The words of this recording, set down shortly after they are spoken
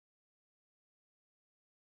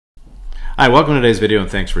Hi, welcome to today's video and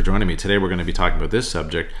thanks for joining me. Today we're going to be talking about this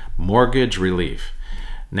subject, mortgage relief.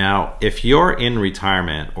 Now, if you're in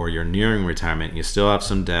retirement or you're nearing retirement, you still have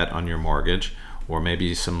some debt on your mortgage or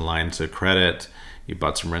maybe some lines of credit, you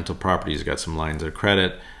bought some rental properties, you got some lines of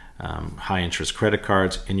credit, high interest credit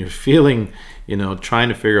cards, and you're feeling, trying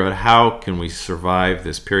to figure out how can we survive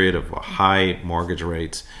this period of high mortgage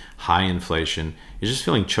rates, high inflation. You're just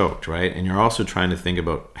feeling choked, right? And you're also trying to think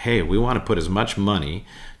about, hey, we want to put as much money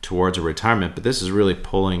towards a retirement, but this is really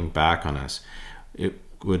pulling back on us. It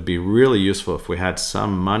would be really useful if we had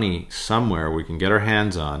some money somewhere we can get our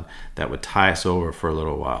hands on that would tie us over for a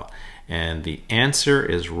little while. And the answer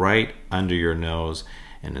is right under your nose,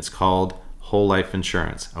 and it's called whole life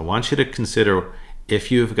insurance. I want you to consider,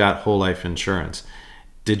 if you've got whole life insurance,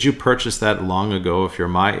 did you purchase that long ago? If you're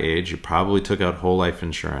my age, you probably took out whole life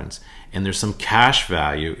insurance, and there's some cash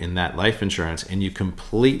value in that life insurance and you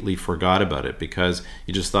completely forgot about it because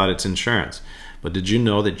you just thought it's insurance. But did you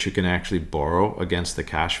know that you can actually borrow against the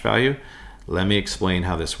cash value? Let me explain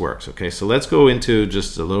how this works. Okay, so let's go into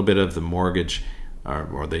just a little bit of the mortgage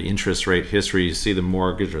or the interest rate history. You see the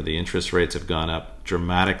mortgage or the interest rates have gone up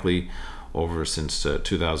dramatically over since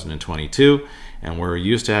 2022, and we're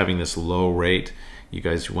used to having this low rate. You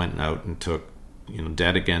guys went out and took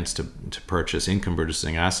debt against to purchase income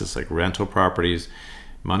producing assets like rental properties.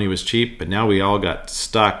 Money was cheap, but now we all got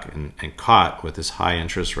stuck and caught with this high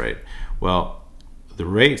interest rate. Well, the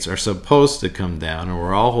rates are supposed to come down, and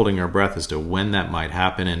we're all holding our breath as to when that might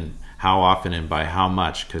happen and how often and by how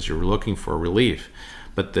much, because you're looking for relief.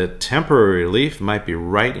 But the temporary relief might be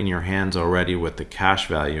right in your hands already with the cash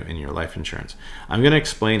value in your life insurance. I'm going to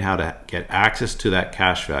explain how to get access to that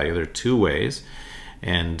cash value. There are two ways,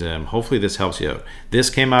 and hopefully this helps you out. This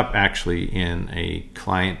came up actually in a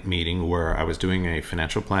client meeting where I was doing a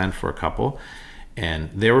financial plan for a couple, and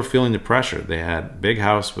they were feeling the pressure. They had a big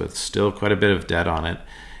house with still quite a bit of debt on it,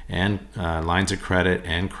 and lines of credit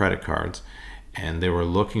and credit cards. And they were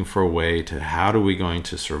looking for a way to, how are we going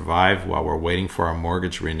to survive while we're waiting for our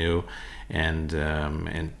mortgage renew and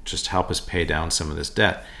just help us pay down some of this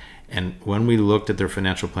debt. And when we looked at their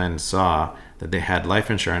financial plan and saw that they had life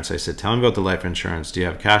insurance, I said, tell me about the life insurance. Do you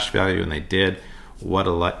have cash value? And they did. What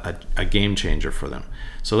a game changer for them.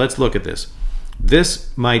 So let's look at this.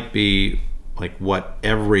 This might be like what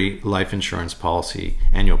every life insurance policy,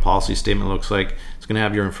 annual policy statement looks like. It's going to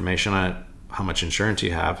have your information on it, how much insurance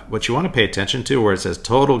you have. What you want to pay attention to, where it says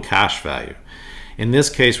total cash value. In this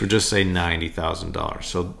case, we're just saying $90,000.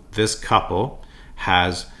 So this couple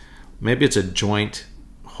has, maybe it's a joint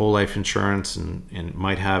whole life insurance and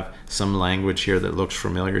might have some language here that looks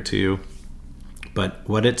familiar to you. But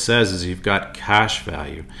what it says is you've got cash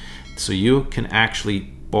value. So you can actually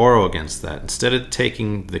borrow against that. Instead of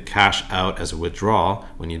taking the cash out as a withdrawal,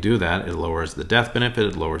 when you do that, it lowers the death benefit,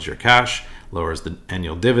 it lowers your cash, lowers the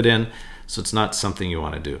annual dividend. So it's not something you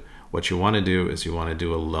want to do. What you want to do is you want to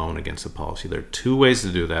do a loan against the policy. There are two ways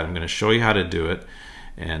to do that. I'm going to show you how to do it.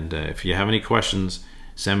 And if you have any questions,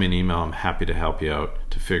 send me an email. I'm happy to help you out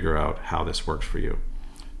to figure out how this works for you.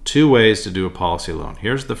 Two ways to do a policy loan.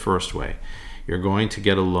 Here's the first way. You're going to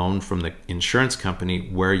get a loan from the insurance company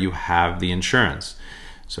where you have the insurance.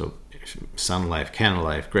 So Sun Life, Canada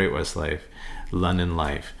Life, Great West Life, London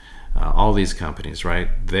Life, all these companies, right?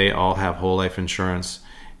 They all have whole life insurance.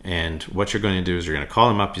 And what you're going to do is you're going to call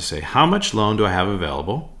them up. You say, how much loan do I have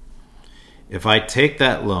available? If I take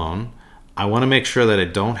that loan, I want to make sure that I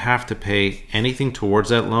don't have to pay anything towards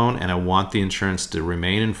that loan, and I want the insurance to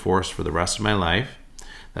remain in force for the rest of my life.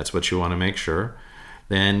 That's what you want to make sure.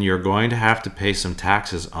 Then you're going to have to pay some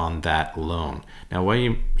taxes on that loan. Now,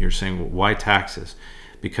 you're saying, why taxes?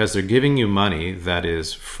 Because they're giving you money that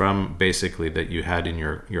is from basically that you had in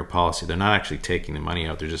your policy. They're not actually taking the money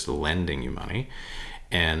out, they're just lending you money.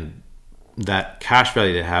 And that cash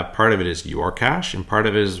value they have, part of it is your cash and part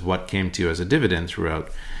of it is what came to you as a dividend throughout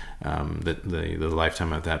the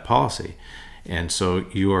lifetime of that policy. And so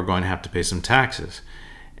you are going to have to pay some taxes.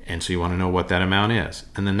 And so you want to know what that amount is.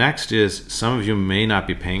 And the next is, some of you may not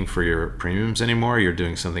be paying for your premiums anymore. You're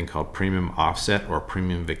doing something called premium offset or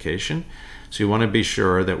premium vacation. So you want to be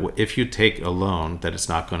sure that if you take a loan, that it's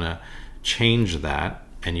not going to change that,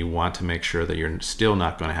 and you want to make sure that you're still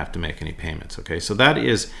not going to have to make any payments. Okay, so that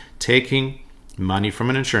is taking money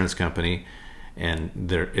from an insurance company, and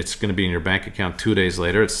it's going to be in your bank account 2 days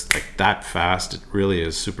later. It's like that fast. It really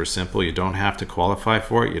is super simple. You don't have to qualify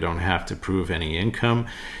for it. You don't have to prove any income.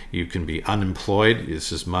 You can be unemployed.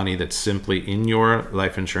 This is money that's simply in your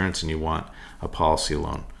life insurance, and you want a policy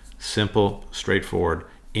loan. Simple, straightforward,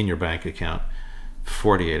 in your bank account,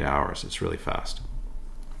 48 hours. It's really fast.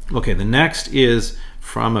 Okay, the next is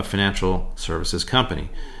from a financial services company.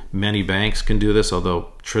 Many banks can do this,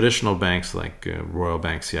 although traditional banks like Royal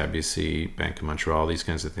Bank, CIBC, Bank of Montreal, these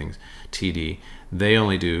kinds of things, TD, they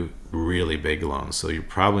only do really big loans. So you're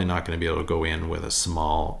probably not going to be able to go in with a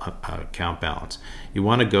small account balance. You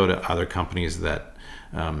want to go to other companies that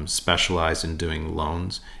specialize in doing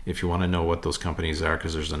loans. If you want to know what those companies are,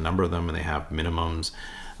 because there's a number of them and they have minimums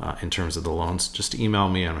in terms of the loans, just email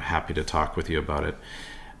me. I'm happy to talk with you about it.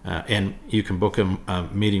 And you can book a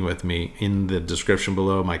meeting with me in the description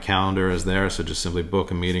below. My calendar is there, so just simply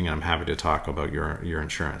book a meeting and I'm happy to talk about your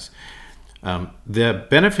insurance. The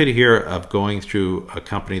benefit here of going through a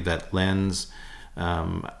company that lends,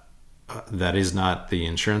 that is not the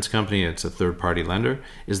insurance company, it's a third-party lender,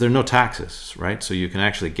 is there are no taxes, right? So you can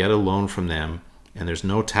actually get a loan from them and there's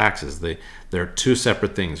no taxes. There are two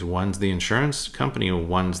separate things. One's the insurance company and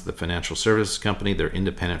one's the financial services company. They're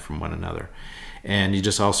independent from one another. And you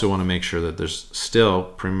just also want to make sure that there's still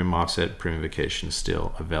premium offset, premium vacation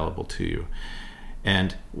still available to you.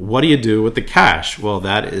 And what do you do with the cash? Well,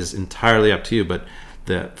 that is entirely up to you. But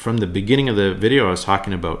from the beginning of the video, I was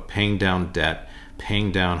talking about paying down debt,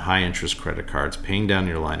 paying down high interest credit cards, paying down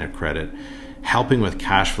your line of credit, helping with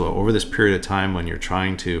cash flow over this period of time when you're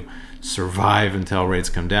trying to survive until rates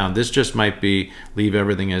come down. This just might be leave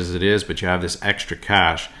everything as it is, but you have this extra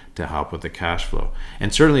cash to help with the cash flow.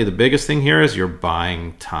 And certainly the biggest thing here is you're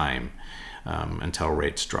buying time until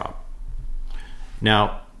rates drop.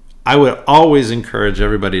 Now, I would always encourage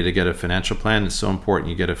everybody to get a financial plan. It's so important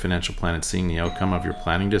you get a financial plan and seeing the outcome of your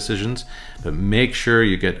planning decisions, but make sure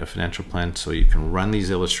you get a financial plan so you can run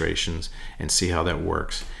these illustrations and see how that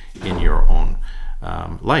works in your own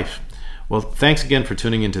life. Well, thanks again for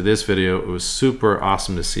tuning into this video. It was super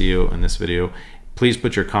awesome to see you in this video. Please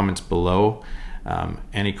put your comments below.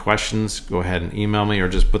 Any questions, go ahead and email me or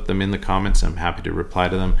just put them in the comments. I'm happy to reply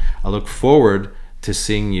to them. I look forward to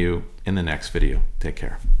seeing you in the next video. Take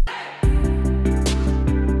care.